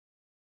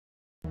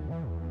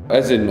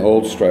As in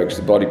all strokes,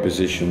 the body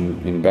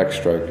position in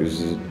backstroke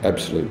is an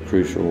absolute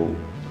crucial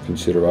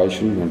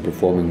consideration when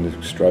performing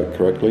the stroke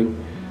correctly.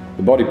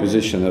 The body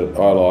position that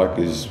I like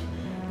is,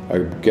 I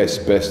guess,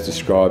 best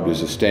described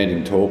as a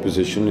standing tall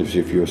position. If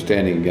you're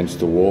standing against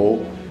the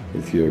wall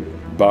with your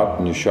butt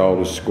and your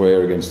shoulders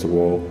square against the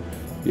wall,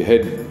 your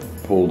head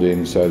pulled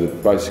in, so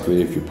that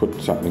basically if you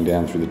put something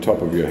down through the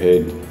top of your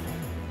head,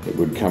 it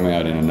would come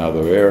out in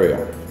another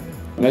area.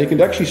 Now you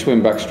can actually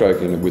swim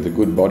backstroke with a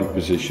good body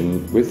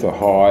position with a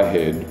high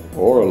head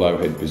or a low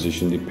head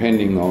position,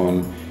 depending on,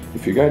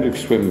 if you're going to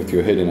swim with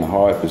your head in a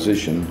high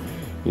position,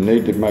 you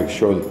need to make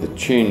sure that the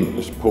chin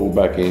is pulled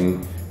back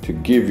in to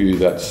give you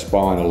that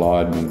spine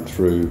alignment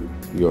through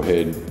your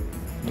head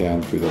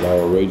down through the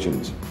lower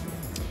regions.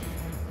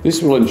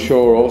 This will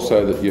ensure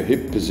also that your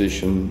hip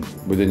position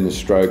within the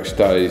stroke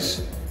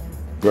stays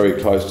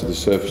very close to the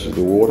surface of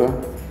the water,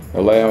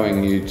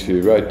 allowing you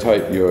to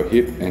rotate your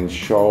hip and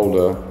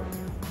shoulder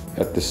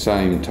at the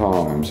same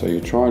time. So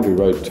you're trying to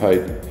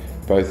rotate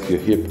both your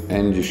hip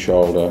and your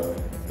shoulder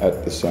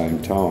at the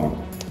same time.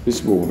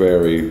 This will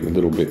vary a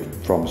little bit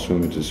from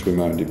swimmer to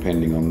swimmer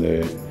depending on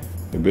their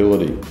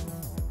ability.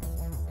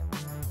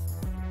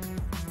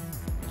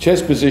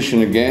 Chest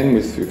position again,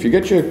 if you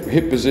get your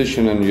hip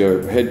position and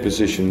your head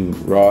position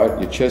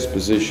right, your chest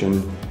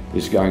position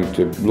is going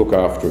to look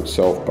after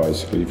itself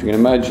basically. If you can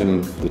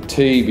imagine the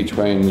T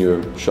between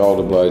your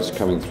shoulder blades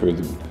coming through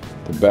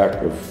the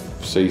back of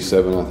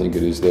C7, I think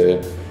it is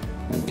there,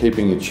 and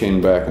keeping your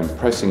chin back and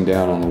pressing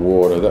down on the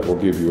water, that will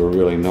give you a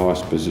really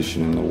nice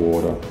position in the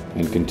water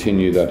and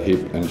continue that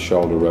hip and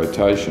shoulder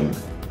rotation.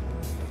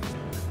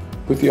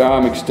 With your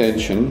arm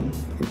extension,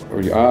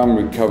 or your arm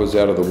recovers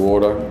out of the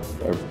water,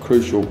 a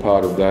crucial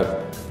part of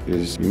that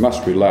is you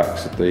must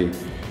relax. At the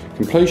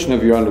completion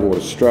of your underwater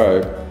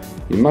stroke,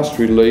 you must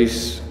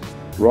release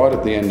right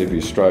at the end of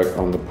your stroke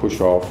on the push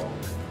off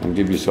and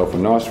give yourself a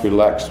nice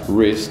relaxed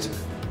wrist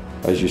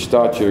as you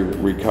start your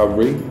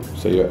recovery.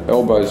 So your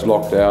elbow's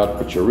locked out,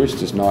 but your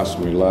wrist is nice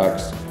and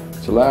relaxed.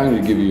 It's allowing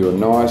you to give you a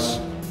nice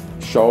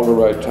shoulder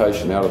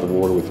rotation out of the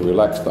water with a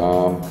relaxed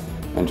arm,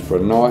 and for a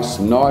nice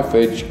knife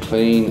edge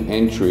clean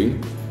entry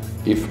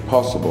if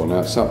possible.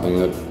 Now it's something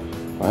that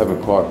I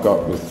haven't quite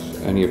got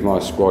with any of my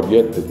squad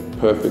yet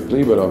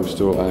perfectly, but I'm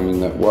still aiming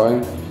that way.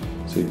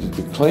 So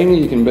the cleaner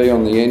you can be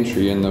on the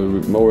entry and the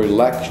more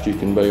relaxed you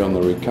can be on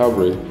the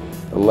recovery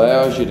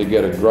allows you to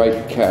get a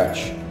great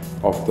catch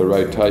off the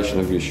rotation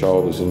of your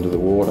shoulders into the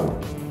water.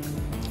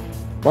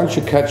 Once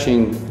you're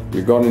catching,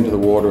 you've got into the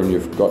water and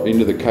you've got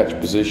into the catch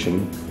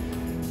position,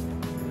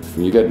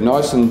 you get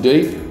nice and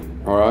deep,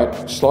 all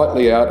right,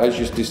 slightly out as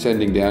you're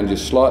descending down,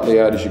 just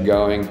slightly out as you're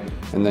going,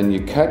 and then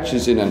your catch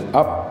is in an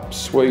up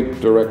sweep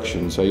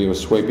direction. So you're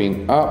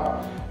sweeping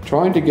up,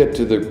 trying to get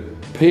to the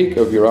peak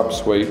of your up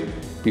sweep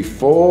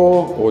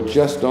before or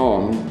just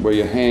on where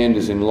your hand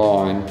is in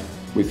line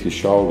with your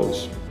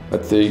shoulders.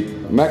 At the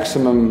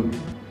maximum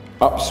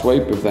up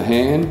sweep of the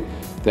hand,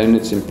 then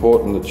it's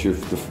important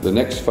that the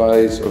next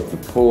phase of the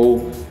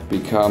pull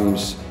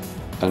becomes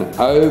an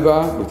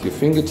over with your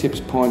fingertips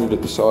pointed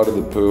at the side of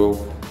the pool,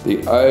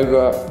 the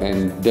over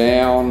and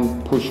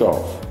down push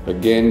off,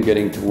 again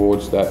getting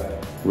towards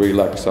that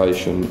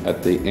relaxation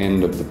at the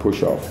end of the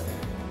push off.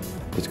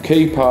 The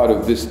key part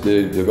of this,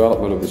 the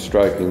development of the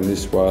stroke in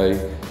this way,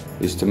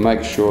 is to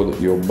make sure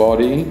that your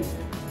body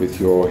with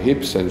your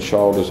hips and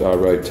shoulders are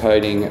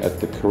rotating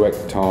at the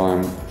correct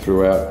time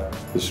throughout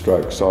the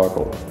stroke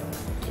cycle.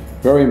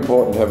 Very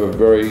important to have a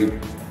very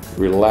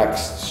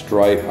relaxed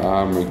straight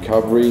arm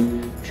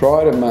recovery.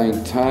 Try to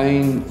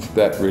maintain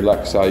that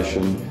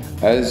relaxation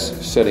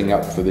as setting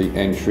up for the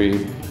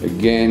entry.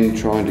 Again,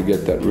 trying to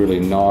get that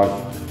really knife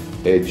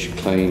edge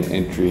clean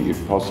entry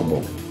if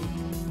possible.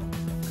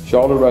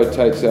 Shoulder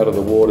rotates out of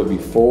the water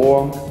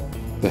before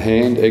the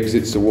hand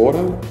exits the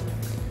water.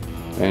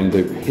 And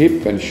the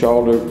hip and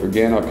shoulder,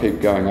 again I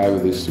keep going over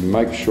this to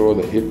make sure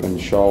the hip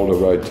and shoulder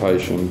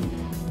rotation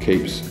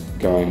keeps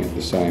going at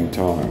the same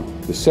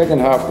time. The second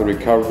half of the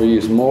recovery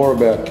is more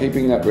about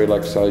keeping that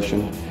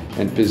relaxation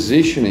and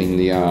positioning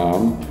the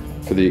arm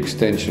for the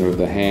extension of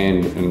the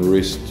hand and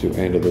wrist to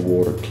enter the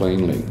water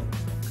cleanly.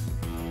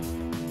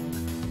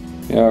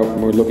 Now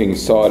we're looking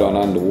side on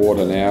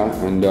underwater now,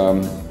 and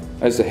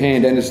as the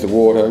hand enters the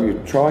water,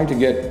 you're trying to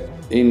get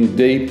in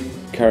deep,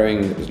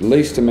 carrying the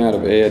least amount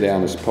of air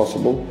down as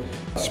possible.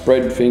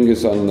 Spread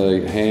fingers on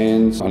the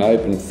hands, an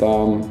open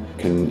thumb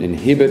can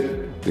inhibit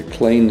the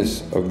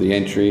cleanness of the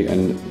entry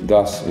and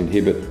thus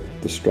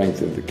inhibit the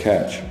strength of the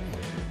catch.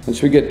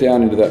 Once we get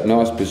down into that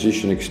nice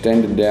position,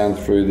 extended down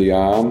through the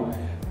arm,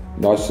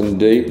 nice and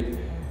deep,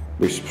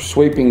 we're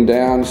sweeping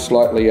down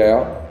slightly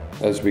out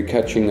as we're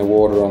catching the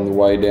water on the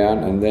way down,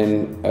 and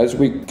then as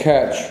we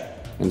catch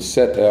and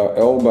set our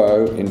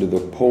elbow into the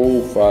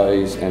pull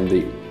phase and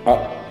the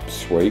up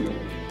sweep.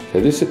 So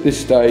this at this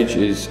stage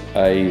is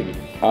a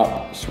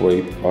up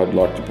sweep. I'd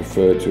like to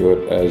prefer to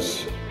it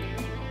as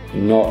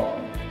not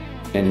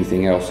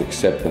anything else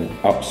except an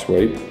up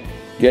sweep.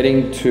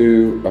 Getting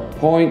to a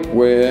point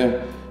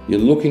where you're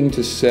looking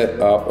to set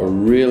up a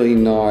really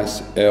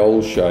nice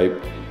L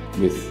shape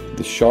with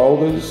the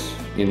shoulders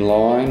in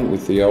line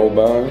with the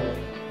elbow,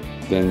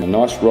 then a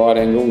nice right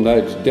angle. No,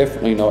 it's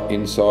definitely not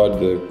inside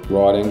the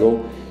right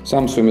angle.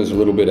 Some swimmers are a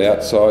little bit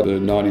outside the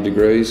 90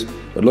 degrees,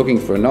 but looking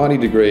for a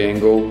 90-degree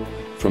angle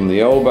from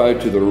the elbow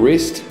to the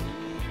wrist.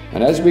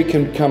 And as we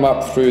can come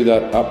up through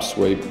that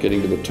upsweep,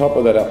 getting to the top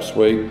of that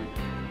upsweep,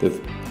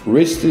 the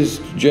wrist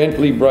is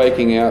gently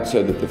breaking out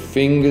so that the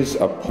fingers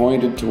are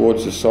pointed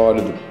towards the side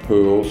of the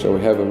pool. So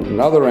we have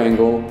another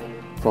angle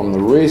from the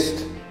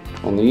wrist,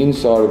 on the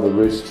inside of the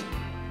wrist,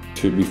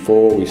 to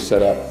before we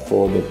set up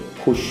for the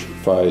push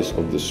phase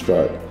of the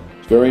stroke.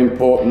 It's very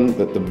important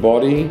that the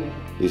body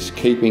is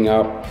keeping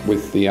up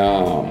with the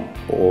arm,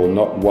 or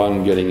not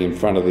one getting in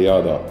front of the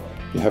other.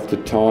 You have to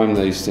time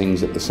these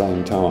things at the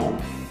same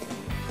time.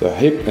 The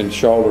hip and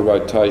shoulder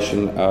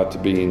rotation are to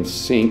be in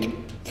sync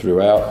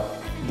throughout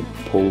the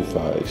pull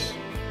phase.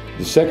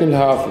 The second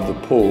half of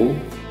the pull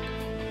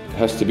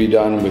has to be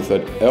done with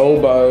an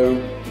elbow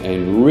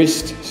and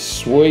wrist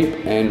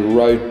sweep and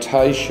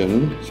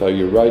rotation. So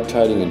you're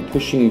rotating and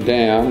pushing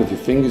down with your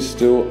fingers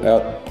still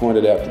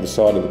pointed out to the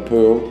side of the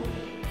pool.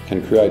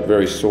 Can create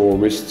very sore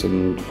wrists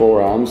and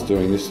forearms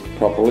doing this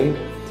properly.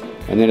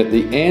 And then at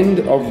the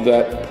end of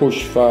that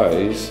push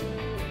phase,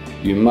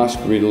 you must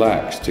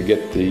relax to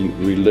get the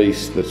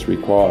release that's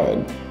required.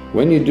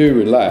 When you do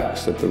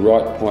relax at the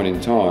right point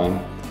in time,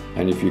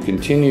 and if you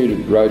continue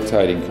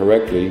rotating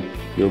correctly,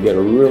 you'll get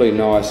a really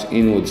nice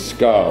inward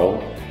scull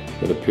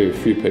that a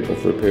few people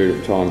for a period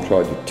of time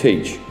tried to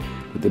teach.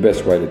 But the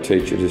best way to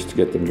teach it is to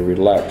get them to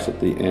relax at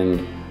the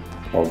end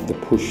of the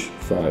push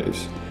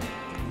phase.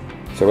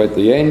 So at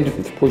the end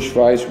of the push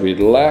phase,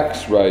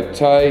 relax,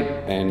 rotate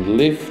and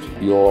lift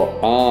your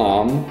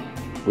arm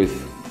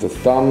with the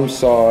thumb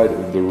side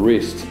of the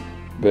wrist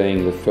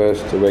being the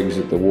first to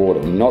exit the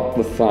water. Not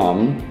the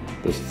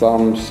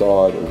thumb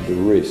side of the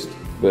wrist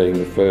being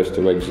the first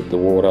to exit the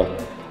water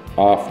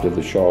after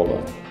the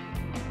shoulder.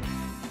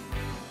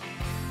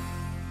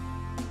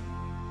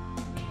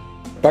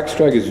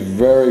 Backstroke is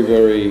very,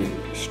 very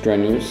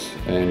strenuous,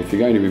 and if you're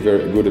going to be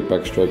very good at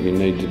backstroke, you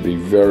need to be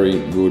very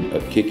good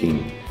at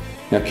kicking.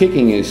 Now,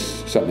 kicking is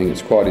something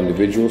that's quite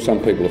individual. Some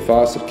people are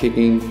fast at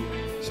kicking,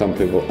 some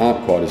people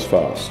aren't quite as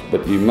fast,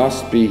 but you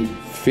must be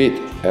fit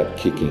at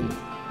kicking.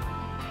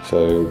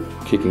 So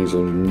kicking is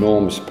an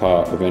enormous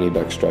part of any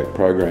backstroke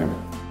program.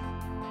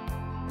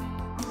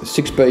 A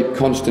 6-beat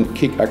constant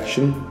kick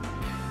action.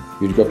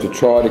 You've got to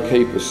try to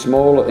keep as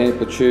small an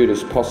amplitude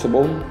as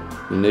possible.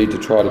 You need to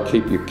try to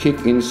keep your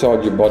kick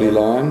inside your body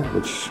line,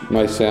 which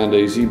may sound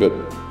easy, but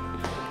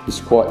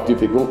it's quite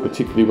difficult,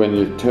 particularly when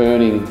you're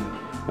turning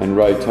and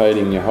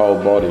rotating your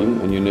whole body,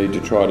 and you need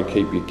to try to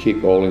keep your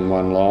kick all in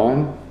one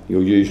line.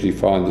 You'll usually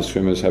find the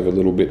swimmers have a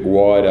little bit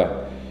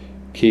wider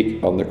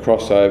kick on the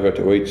crossover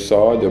to each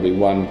side. There'll be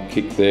one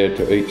kick there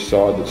to each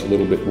side that's a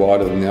little bit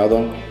wider than the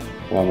other.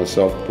 I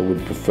myself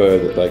would prefer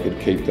that they could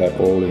keep that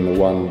all in the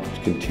one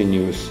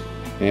continuous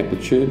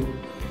amplitude.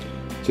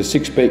 It's a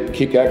 6-beat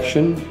kick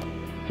action.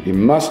 You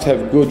must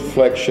have good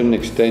flexion,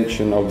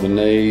 extension of the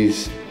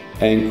knees,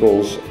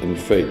 ankles and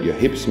feet. Your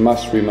hips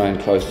must remain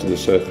close to the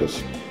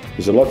surface.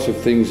 There's lots of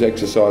things,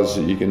 exercises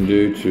that you can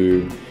do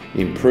to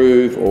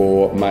improve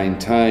or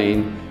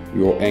maintain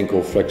your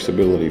ankle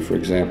flexibility. For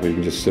example, you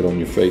can just sit on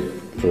your feet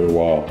for a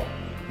while.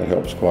 That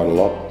helps quite a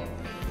lot.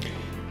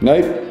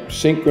 Note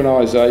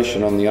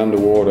synchronization on the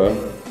underwater,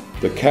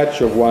 the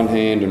catch of one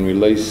hand and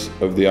release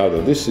of the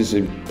other. This is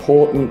an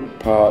important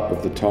part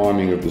of the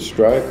timing of the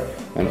stroke,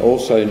 and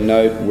also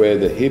note where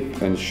the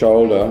hip and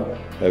shoulder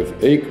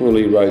have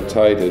equally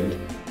rotated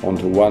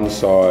onto one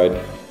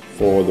side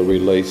for the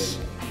release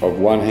of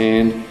one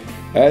hand.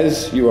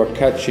 As you are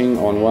catching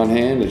on one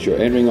hand, as you're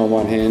entering on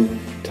one hand,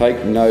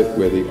 take note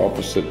where the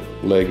opposite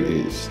leg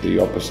is, the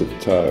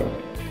opposite toe.